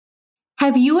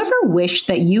Have you ever wished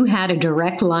that you had a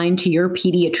direct line to your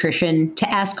pediatrician to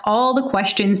ask all the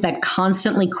questions that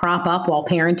constantly crop up while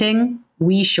parenting?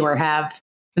 We sure have.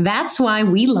 That's why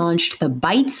we launched the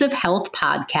Bites of Health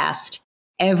podcast.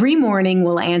 Every morning,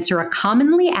 we'll answer a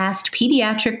commonly asked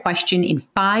pediatric question in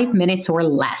 5 minutes or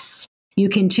less. You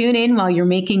can tune in while you're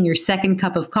making your second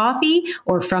cup of coffee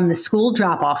or from the school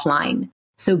drop-off line.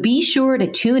 So be sure to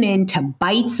tune in to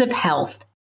Bites of Health,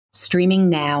 streaming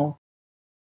now.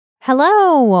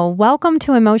 Hello, welcome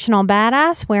to Emotional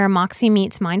Badass, where Moxie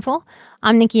meets mindful.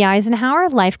 I'm Nikki Eisenhower,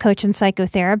 life coach and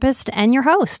psychotherapist, and your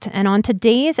host. And on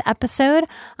today's episode,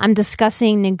 I'm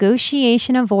discussing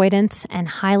negotiation avoidance and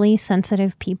highly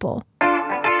sensitive people.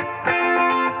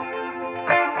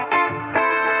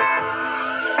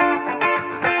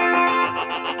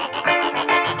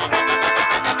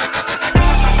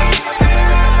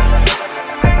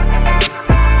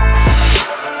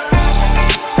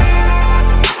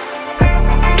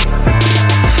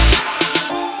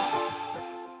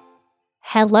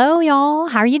 Hello, y'all.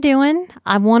 How are you doing?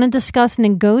 I want to discuss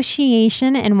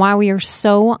negotiation and why we are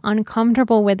so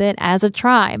uncomfortable with it as a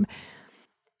tribe.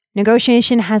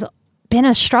 Negotiation has been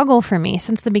a struggle for me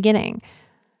since the beginning.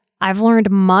 I've learned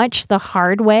much the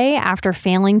hard way after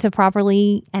failing to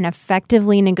properly and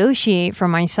effectively negotiate for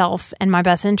myself and my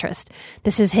best interest.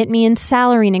 This has hit me in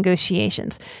salary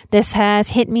negotiations. This has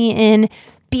hit me in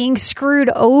being screwed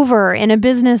over in a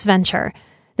business venture.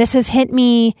 This has hit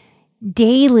me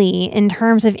daily in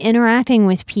terms of interacting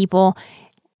with people.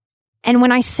 And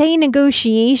when I say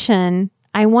negotiation,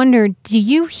 I wonder, do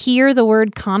you hear the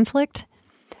word conflict?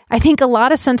 I think a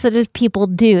lot of sensitive people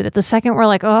do, that the second we're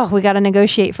like, oh, we got to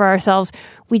negotiate for ourselves,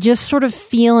 we just sort of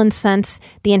feel and sense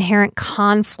the inherent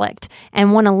conflict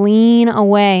and want to lean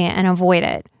away and avoid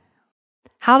it.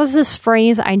 How does this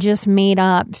phrase I just made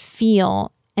up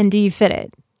feel, and do you fit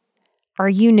it? Are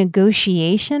you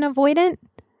negotiation avoidant?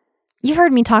 You've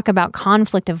heard me talk about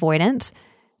conflict avoidance,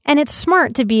 and it's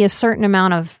smart to be a certain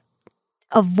amount of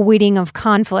avoiding of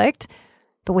conflict,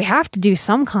 but we have to do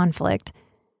some conflict.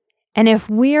 And if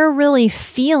we're really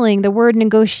feeling the word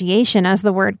negotiation as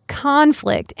the word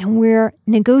conflict, and we're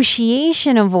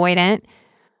negotiation avoidant,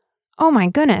 oh my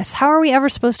goodness, how are we ever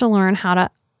supposed to learn how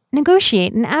to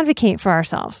negotiate and advocate for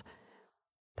ourselves?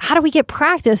 How do we get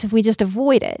practice if we just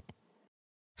avoid it?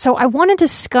 So I want to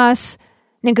discuss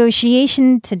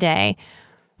negotiation today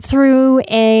through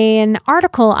an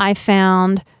article I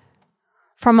found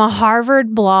from a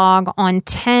Harvard blog on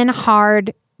 10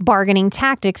 hard bargaining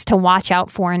tactics to watch out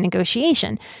for in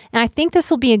negotiation. And I think this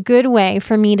will be a good way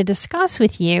for me to discuss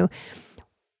with you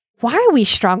why we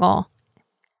struggle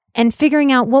and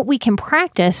figuring out what we can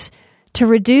practice to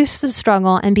reduce the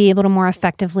struggle and be able to more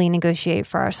effectively negotiate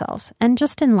for ourselves and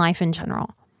just in life in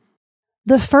general.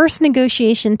 The first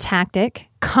negotiation tactic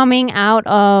coming out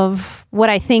of what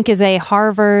I think is a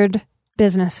Harvard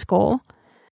business school,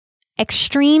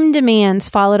 extreme demands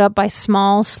followed up by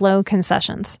small, slow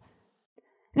concessions.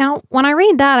 Now, when I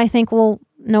read that, I think, well,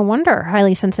 no wonder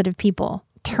highly sensitive people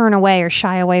turn away or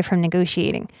shy away from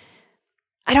negotiating.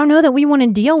 I don't know that we want to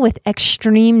deal with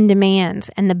extreme demands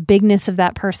and the bigness of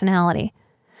that personality.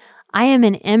 I am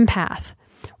an empath.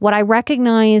 What I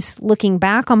recognize looking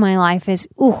back on my life is,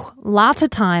 lots of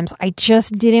times I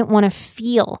just didn't want to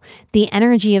feel the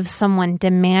energy of someone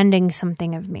demanding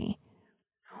something of me.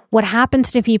 What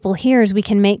happens to people here is we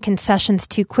can make concessions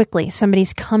too quickly.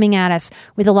 Somebody's coming at us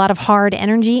with a lot of hard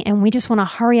energy, and we just want to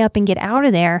hurry up and get out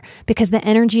of there because the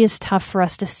energy is tough for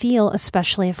us to feel,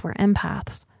 especially if we're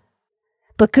empaths.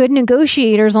 But good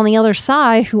negotiators on the other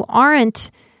side who aren't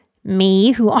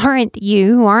me, who aren't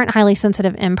you, who aren't highly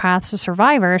sensitive empaths or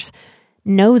survivors,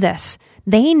 know this.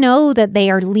 They know that they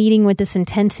are leading with this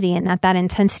intensity and that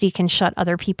intensity can shut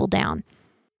other people down.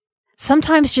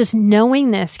 Sometimes just knowing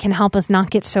this can help us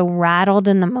not get so rattled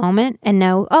in the moment and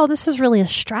know, oh, this is really a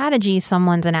strategy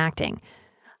someone's enacting.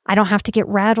 I don't have to get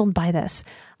rattled by this.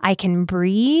 I can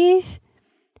breathe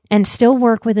and still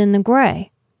work within the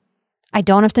gray. I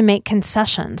don't have to make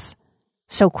concessions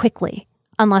so quickly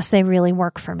unless they really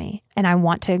work for me and I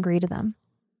want to agree to them.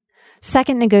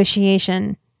 Second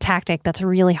negotiation tactic that's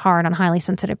really hard on highly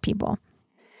sensitive people.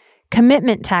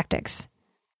 Commitment tactics.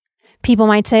 People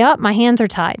might say, oh, my hands are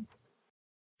tied.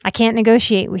 I can't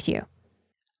negotiate with you.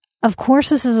 Of course,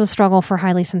 this is a struggle for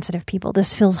highly sensitive people.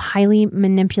 This feels highly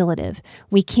manipulative.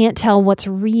 We can't tell what's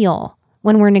real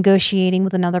when we're negotiating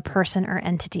with another person or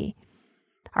entity.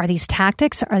 Are these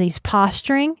tactics? Are these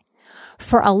posturing?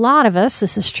 For a lot of us,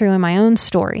 this is true in my own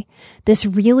story, this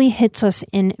really hits us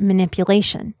in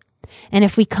manipulation. And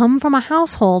if we come from a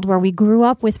household where we grew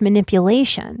up with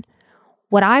manipulation,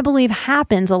 What I believe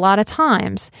happens a lot of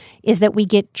times is that we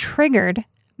get triggered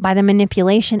by the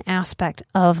manipulation aspect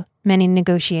of many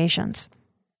negotiations.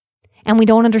 And we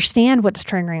don't understand what's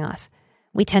triggering us.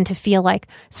 We tend to feel like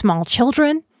small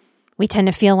children. We tend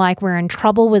to feel like we're in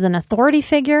trouble with an authority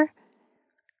figure.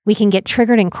 We can get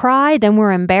triggered and cry, then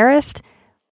we're embarrassed.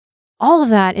 All of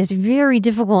that is very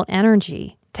difficult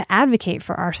energy to advocate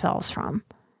for ourselves from.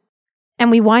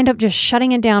 And we wind up just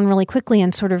shutting it down really quickly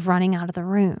and sort of running out of the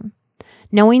room.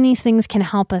 Knowing these things can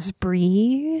help us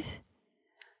breathe,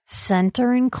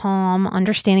 center and calm,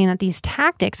 understanding that these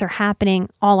tactics are happening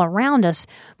all around us,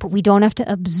 but we don't have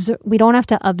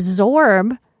to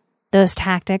absorb those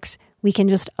tactics. We can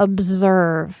just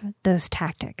observe those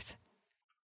tactics.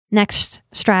 Next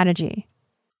strategy,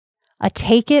 a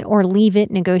take it or leave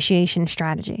it negotiation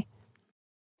strategy.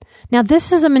 Now,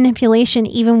 this is a manipulation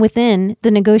even within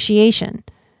the negotiation,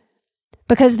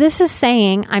 because this is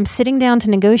saying I'm sitting down to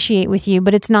negotiate with you,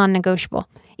 but it's non-negotiable.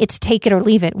 It's take it or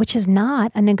leave it, which is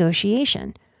not a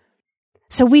negotiation.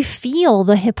 So we feel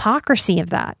the hypocrisy of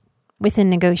that within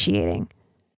negotiating.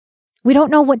 We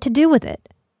don't know what to do with it.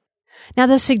 Now,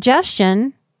 the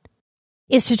suggestion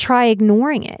is to try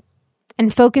ignoring it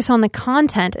and focus on the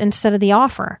content instead of the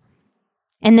offer,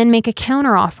 and then make a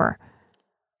counteroffer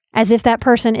as if that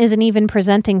person isn't even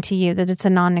presenting to you that it's a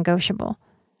non-negotiable.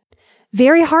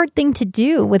 Very hard thing to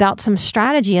do without some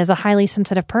strategy as a highly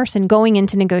sensitive person going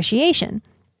into negotiation.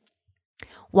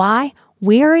 Why?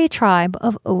 We're a tribe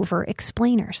of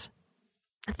over-explainers.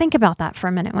 Think about that for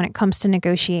a minute when it comes to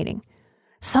negotiating.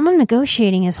 Some of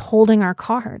negotiating is holding our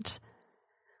cards.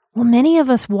 Well, many of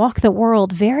us walk the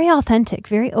world very authentic,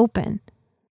 very open.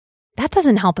 That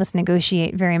doesn't help us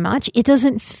negotiate very much. It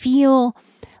doesn't feel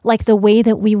like the way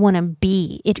that we want to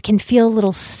be. It can feel a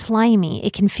little slimy.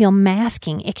 It can feel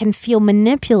masking. It can feel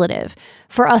manipulative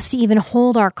for us to even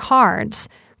hold our cards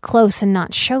close and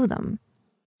not show them.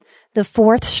 The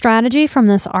fourth strategy from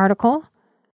this article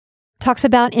talks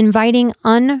about inviting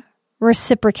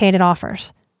unreciprocated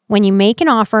offers. When you make an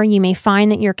offer, you may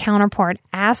find that your counterpart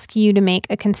asks you to make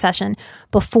a concession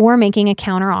before making a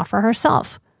counteroffer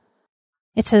herself.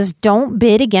 It says, don't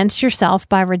bid against yourself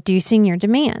by reducing your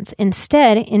demands.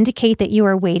 Instead, indicate that you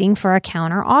are waiting for a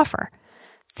counteroffer.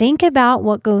 Think about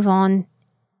what goes on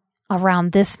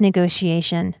around this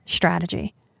negotiation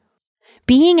strategy.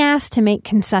 Being asked to make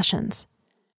concessions.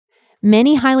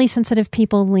 Many highly sensitive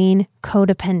people lean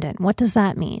codependent. What does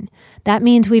that mean? That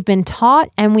means we've been taught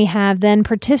and we have then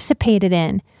participated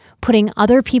in putting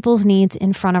other people's needs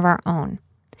in front of our own.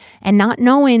 And not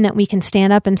knowing that we can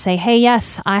stand up and say, hey,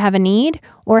 yes, I have a need,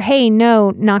 or hey,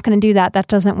 no, not going to do that. That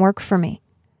doesn't work for me.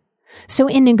 So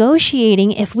in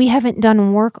negotiating, if we haven't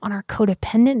done work on our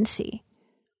codependency,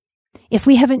 if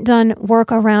we haven't done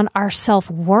work around our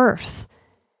self-worth,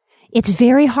 it's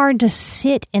very hard to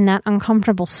sit in that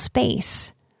uncomfortable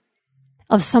space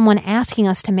of someone asking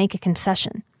us to make a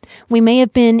concession. We may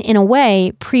have been, in a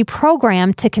way,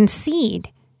 pre-programmed to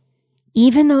concede.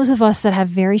 Even those of us that have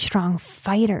very strong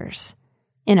fighters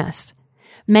in us.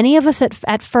 Many of us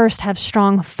at first have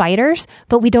strong fighters,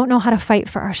 but we don't know how to fight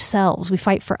for ourselves. We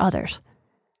fight for others.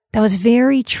 That was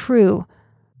very true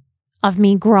of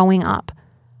me growing up.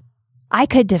 I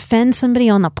could defend somebody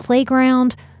on the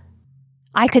playground.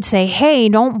 I could say, hey,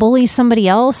 don't bully somebody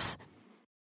else.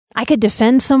 I could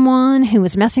defend someone who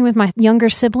was messing with my younger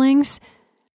siblings.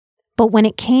 But when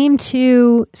it came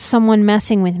to someone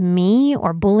messing with me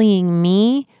or bullying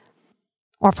me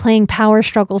or playing power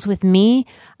struggles with me,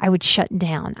 I would shut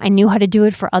down. I knew how to do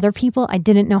it for other people. I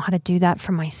didn't know how to do that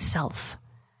for myself.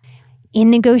 In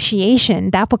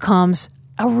negotiation, that becomes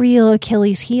a real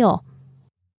Achilles heel.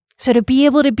 So to be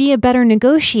able to be a better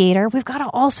negotiator, we've got to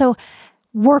also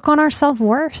work on our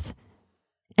self-worth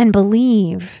and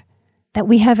believe that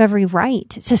we have every right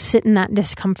to sit in that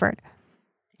discomfort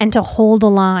and to hold a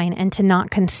line and to not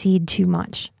concede too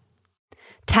much.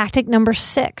 Tactic number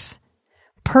 6,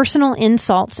 personal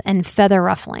insults and feather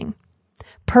ruffling.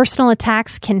 Personal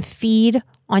attacks can feed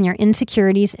on your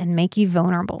insecurities and make you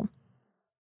vulnerable.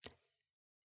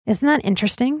 Isn't that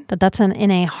interesting that that's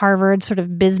in a Harvard sort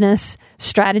of business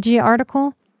strategy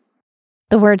article?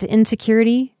 The words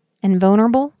insecurity and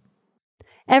vulnerable.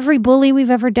 Every bully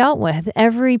we've ever dealt with,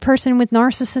 every person with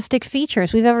narcissistic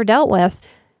features we've ever dealt with,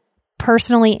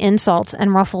 personally insults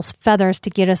and ruffles feathers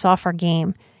to get us off our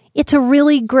game. It's a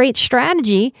really great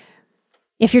strategy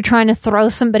if you're trying to throw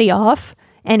somebody off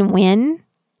and win.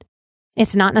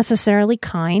 It's not necessarily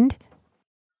kind.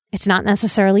 It's not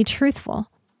necessarily truthful.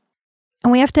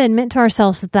 And we have to admit to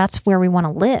ourselves that that's where we want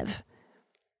to live.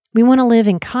 We want to live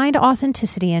in kind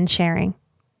authenticity and sharing.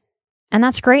 And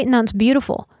that's great and that's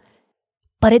beautiful.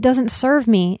 But it doesn't serve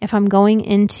me if I'm going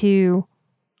into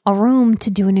a room to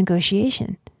do a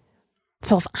negotiation.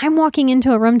 So if I'm walking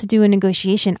into a room to do a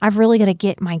negotiation, I've really got to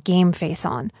get my game face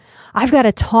on. I've got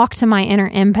to talk to my inner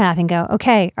empath and go,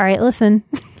 okay, all right, listen,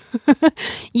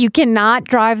 you cannot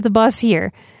drive the bus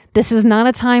here. This is not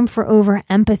a time for over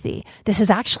empathy. This is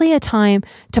actually a time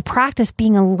to practice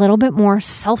being a little bit more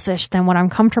selfish than what I'm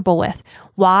comfortable with.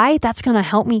 Why? That's going to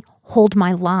help me hold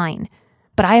my line.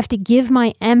 But I have to give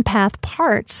my empath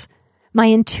parts, my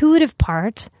intuitive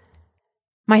parts,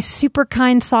 my super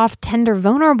kind, soft, tender,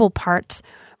 vulnerable parts,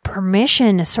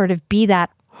 permission to sort of be that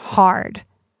hard.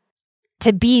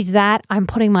 To be that I'm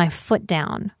putting my foot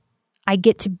down. I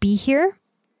get to be here.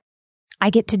 I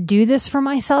get to do this for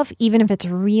myself, even if it's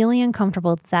really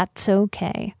uncomfortable. That's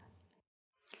okay.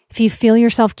 If you feel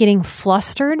yourself getting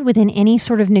flustered within any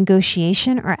sort of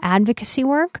negotiation or advocacy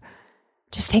work,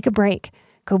 just take a break.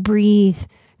 Go breathe.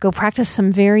 Go practice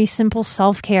some very simple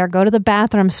self-care. Go to the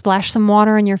bathroom, splash some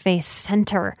water on your face,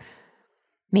 center.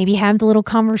 Maybe have the little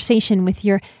conversation with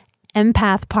your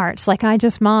empath parts like I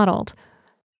just modeled,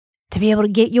 to be able to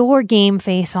get your game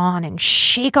face on and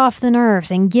shake off the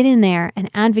nerves and get in there and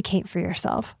advocate for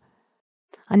yourself.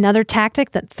 Another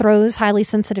tactic that throws highly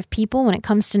sensitive people when it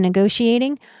comes to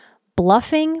negotiating: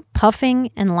 bluffing, puffing,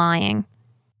 and lying.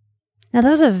 Now,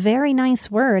 those are very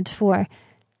nice words for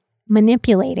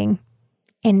manipulating.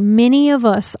 And many of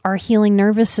us are healing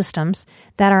nervous systems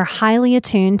that are highly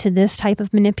attuned to this type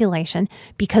of manipulation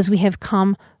because we have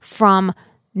come from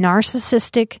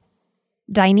narcissistic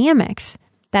dynamics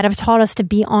that have taught us to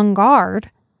be on guard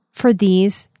for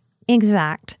these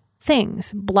exact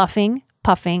things: bluffing,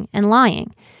 puffing, and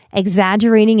lying.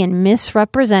 Exaggerating and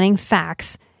misrepresenting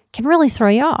facts can really throw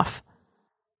you off.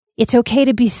 It's okay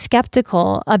to be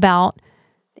skeptical about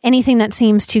anything that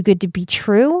seems too good to be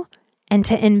true and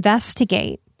to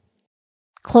investigate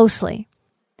closely.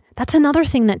 That's another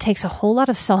thing that takes a whole lot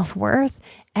of self-worth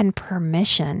and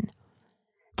permission.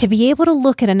 To be able to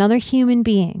look at another human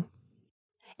being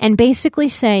and basically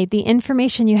say, the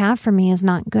information you have for me is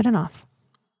not good enough.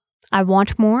 I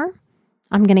want more,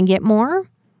 I'm going to get more,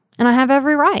 and I have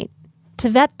every right to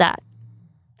vet that.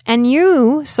 And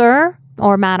you, sir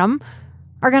or madam,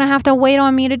 are going to have to wait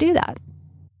on me to do that.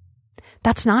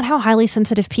 That's not how highly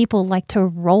sensitive people like to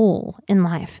roll in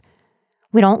life.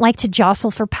 We don't like to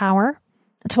jostle for power.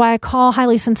 That's why I call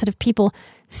highly sensitive people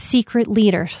secret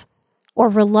leaders or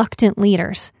reluctant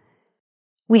leaders.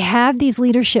 We have these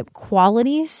leadership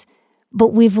qualities,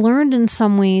 but we've learned in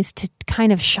some ways to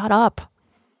kind of shut up,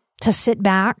 to sit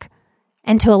back,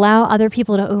 and to allow other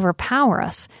people to overpower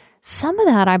us. Some of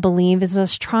that, I believe, is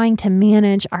us trying to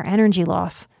manage our energy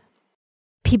loss.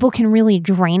 People can really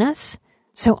drain us,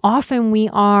 so often we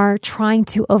are trying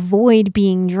to avoid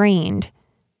being drained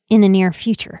in the near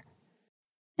future.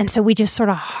 And so we just sort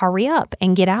of hurry up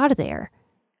and get out of there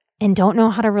and don't know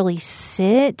how to really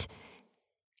sit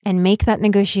and make that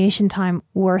negotiation time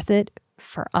worth it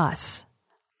for us.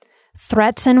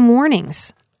 Threats and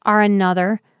warnings are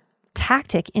another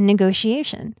tactic in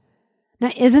negotiation.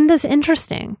 Now, isn't this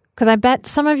interesting? Because I bet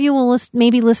some of you will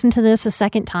maybe listen to this a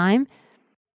second time.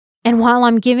 And while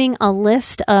I'm giving a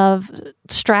list of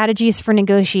strategies for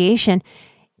negotiation,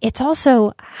 it's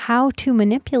also how to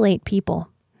manipulate people.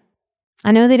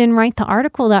 I know they didn't write the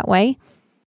article that way,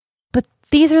 but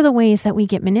these are the ways that we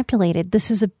get manipulated.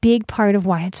 This is a big part of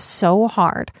why it's so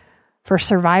hard for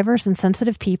survivors and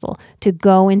sensitive people to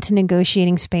go into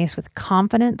negotiating space with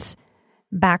confidence,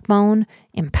 backbone,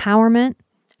 empowerment,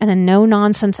 and a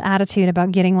no-nonsense attitude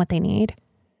about getting what they need.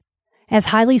 As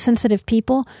highly sensitive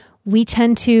people, we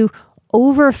tend to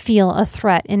overfeel a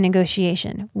threat in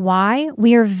negotiation. Why?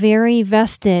 We are very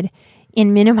vested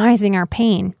in minimizing our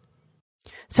pain.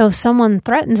 So if someone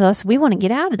threatens us, we want to get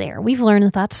out of there. We've learned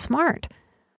that that's smart.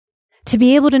 To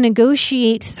be able to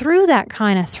negotiate through that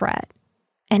kind of threat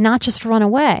and not just run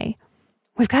away,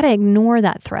 we've got to ignore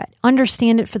that threat,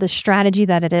 understand it for the strategy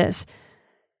that it is.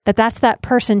 That's that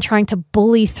person trying to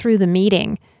bully through the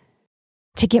meeting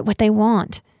to get what they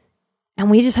want. And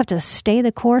we just have to stay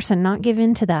the course and not give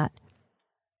in to that.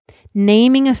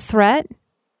 Naming a threat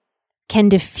can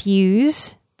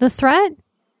diffuse the threat.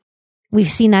 We've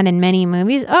seen that in many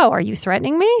movies. Oh, are you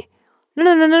threatening me?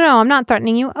 No, I'm not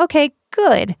threatening you. Okay,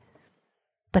 good.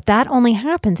 But that only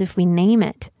happens if we name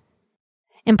it.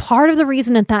 And part of the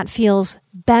reason that feels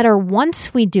better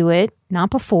once we do it, not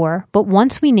before, but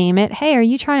once we name it, hey, are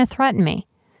you trying to threaten me?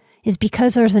 Is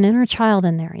because there's an inner child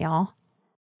in there, y'all.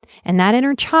 And that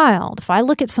inner child, if I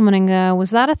look at someone and go,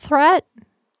 was that a threat?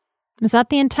 Was that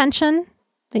the intention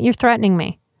that you're threatening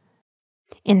me?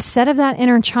 Instead of that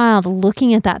inner child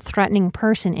looking at that threatening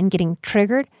person and getting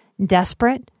triggered,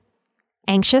 desperate,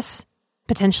 anxious,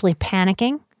 potentially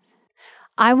panicking.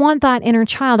 I want that inner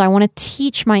child. I want to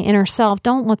teach my inner self,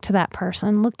 don't look to that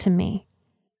person, look to me.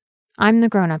 I'm the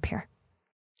grown-up here.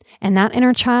 And that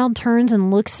inner child turns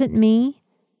and looks at me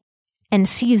and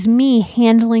sees me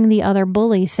handling the other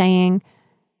bully, saying,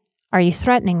 "Are you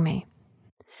threatening me?"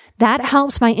 That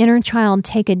helps my inner child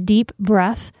take a deep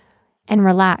breath and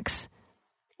relax.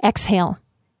 Exhale.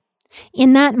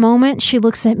 In that moment, she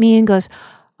looks at me and goes,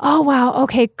 "Oh, wow,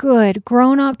 okay, good.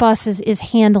 Grown-up us is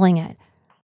handling it.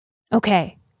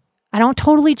 Okay, I don't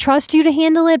totally trust you to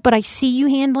handle it, but I see you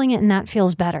handling it and that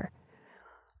feels better."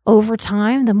 Over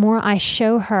time, the more I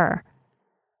show her,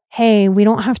 hey, we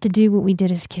don't have to do what we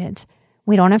did as kids.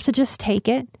 We don't have to just take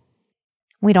it.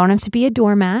 We don't have to be a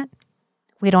doormat.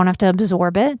 We don't have to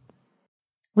absorb it.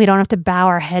 We don't have to bow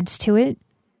our heads to it.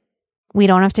 We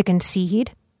don't have to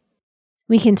concede.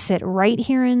 We can sit right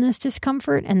here in this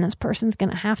discomfort, and this person's going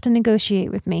to have to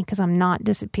negotiate with me because I'm not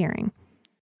disappearing.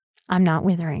 I'm not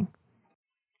withering.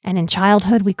 And in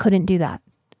childhood, we couldn't do that.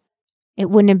 It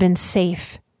wouldn't have been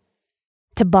safe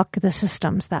to buck the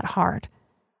systems that hard.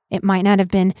 It might not have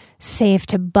been safe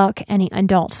to buck any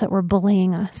adults that were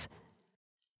bullying us.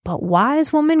 But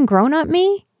wise woman, grown-up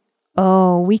me?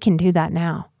 Oh, we can do that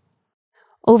now.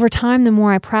 Over time, the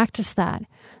more I practice that,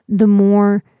 the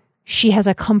more she has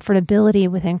a comfortability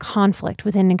within conflict,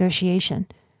 within negotiation,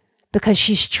 because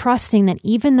she's trusting that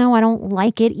even though I don't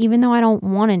like it, even though I don't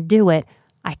want to do it,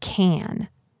 I can.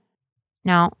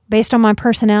 Now, based on my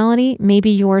personality, maybe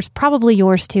yours, probably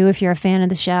yours too, if you're a fan of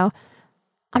the show,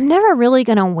 I'm never really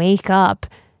going to wake up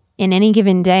in any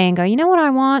given day and go, you know what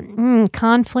I want?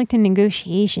 Conflict and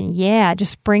negotiation. Yeah,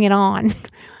 just bring it on.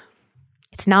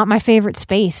 It's not my favorite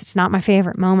space. It's not my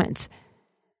favorite moments.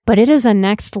 But it is a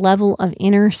next level of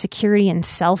inner security and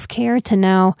self-care to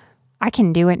know I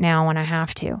can do it now when I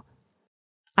have to.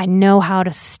 I know how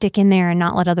to stick in there and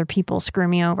not let other people screw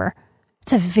me over.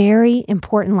 It's a very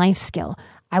important life skill.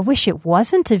 I wish it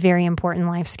wasn't a very important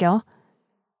life skill.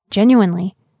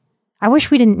 Genuinely. I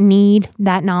wish we didn't need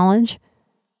that knowledge.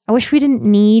 I wish we didn't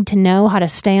need to know how to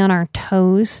stay on our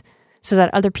toes so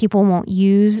that other people won't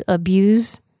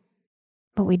abuse.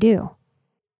 But we do.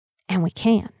 And we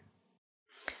can.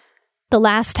 The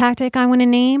last tactic I want to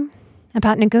name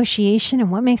about negotiation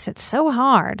and what makes it so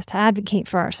hard to advocate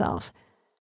for ourselves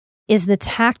is the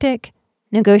tactic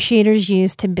negotiators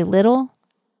use to belittle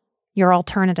your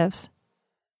alternatives.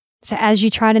 So as you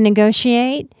try to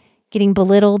negotiate, getting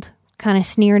belittled, kind of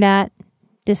sneered at,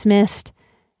 dismissed,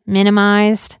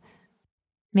 minimized,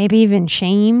 maybe even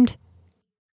shamed.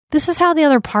 This is how the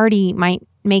other party might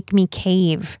make me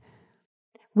cave.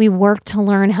 We work to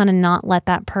learn how to not let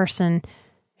that person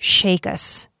shake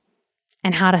us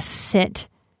and how to sit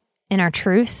in our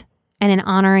truth and in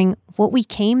honoring what we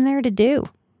came there to do.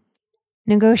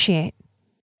 Negotiate.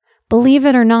 Believe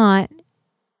it or not,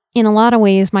 in a lot of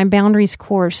ways, my boundaries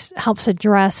course helps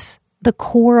address the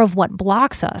core of what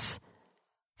blocks us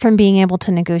from being able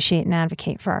to negotiate and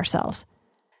advocate for ourselves.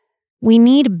 We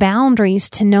need boundaries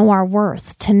to know our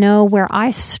worth, to know where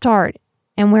I start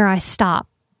and where I stop,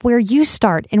 where you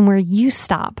start and where you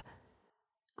stop.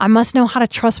 I must know how to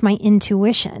trust my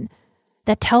intuition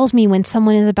that tells me when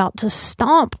someone is about to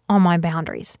stomp on my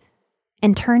boundaries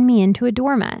and turn me into a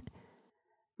doormat.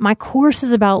 My course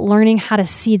is about learning how to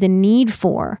see the need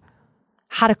for,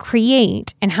 how to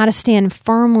create, and how to stand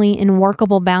firmly in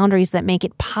workable boundaries that make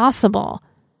it possible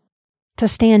to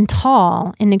stand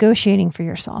tall in negotiating for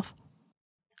yourself.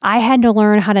 I had to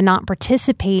learn how to not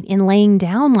participate in laying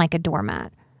down like a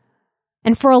doormat.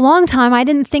 And for a long time, I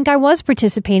didn't think I was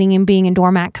participating in being a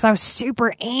doormat because I was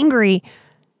super angry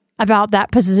about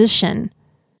that position.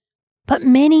 But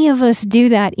many of us do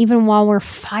that even while we're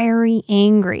fiery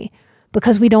angry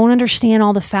because we don't understand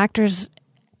all the factors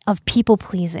of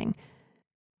people-pleasing,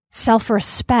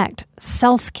 self-respect,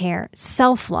 self-care,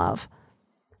 self-love,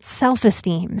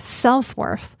 self-esteem,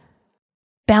 self-worth.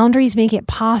 Boundaries make it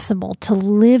possible to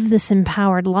live this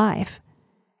empowered life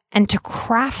and to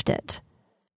craft it.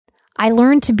 I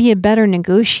learned to be a better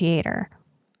negotiator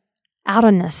out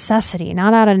of necessity,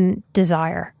 not out of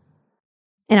desire.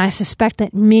 And I suspect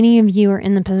that many of you are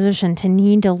in the position to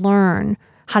need to learn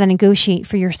how to negotiate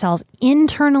for yourselves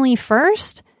internally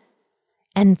first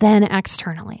and then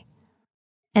externally.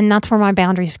 And that's where my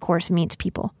boundaries course meets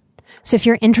people. So if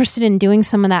you're interested in doing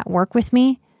some of that work with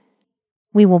me,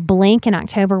 we will blink in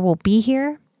October. We'll be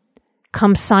here.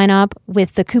 Come sign up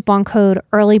with the coupon code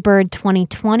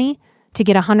EARLYBIRD2020 to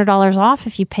get $100 off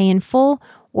if you pay in full,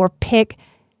 or pick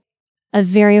a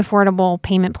very affordable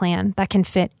payment plan that can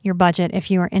fit your budget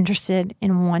if you are interested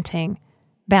in wanting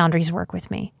boundaries work with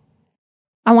me.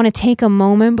 I want to take a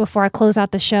moment before I close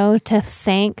out the show to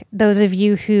thank those of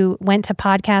you who went to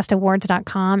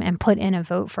podcastawards.com and put in a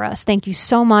vote for us. Thank you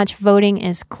so much. Voting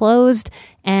is closed,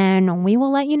 and we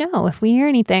will let you know if we hear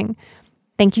anything.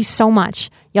 Thank you so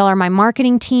much. Y'all are my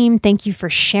marketing team. Thank you for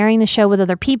sharing the show with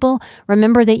other people.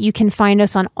 Remember that you can find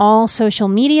us on all social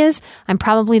medias. I'm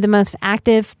probably the most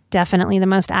active, definitely the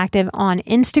most active on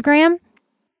Instagram.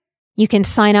 You can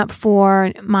sign up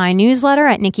for my newsletter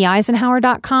at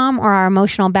nikkieisenhower.com or our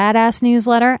Emotional Badass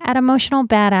newsletter at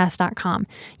emotionalbadass.com.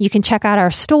 You can check out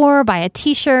our store, buy a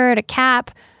t-shirt, a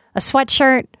cap, a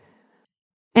sweatshirt.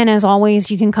 And as always,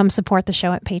 you can come support the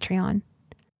show at Patreon.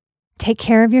 Take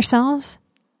care of yourselves.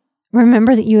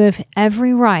 Remember that you have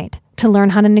every right to learn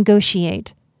how to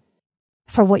negotiate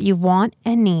for what you want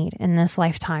and need in this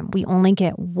lifetime. We only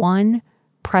get one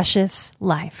precious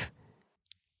life.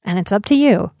 And it's up to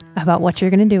you about what you're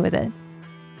going to do with it.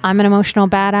 I'm an emotional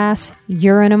badass.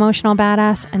 You're an emotional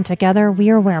badass. And together we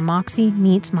are where Moxie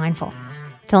meets mindful.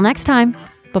 Till next time.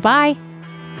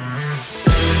 Bye-bye.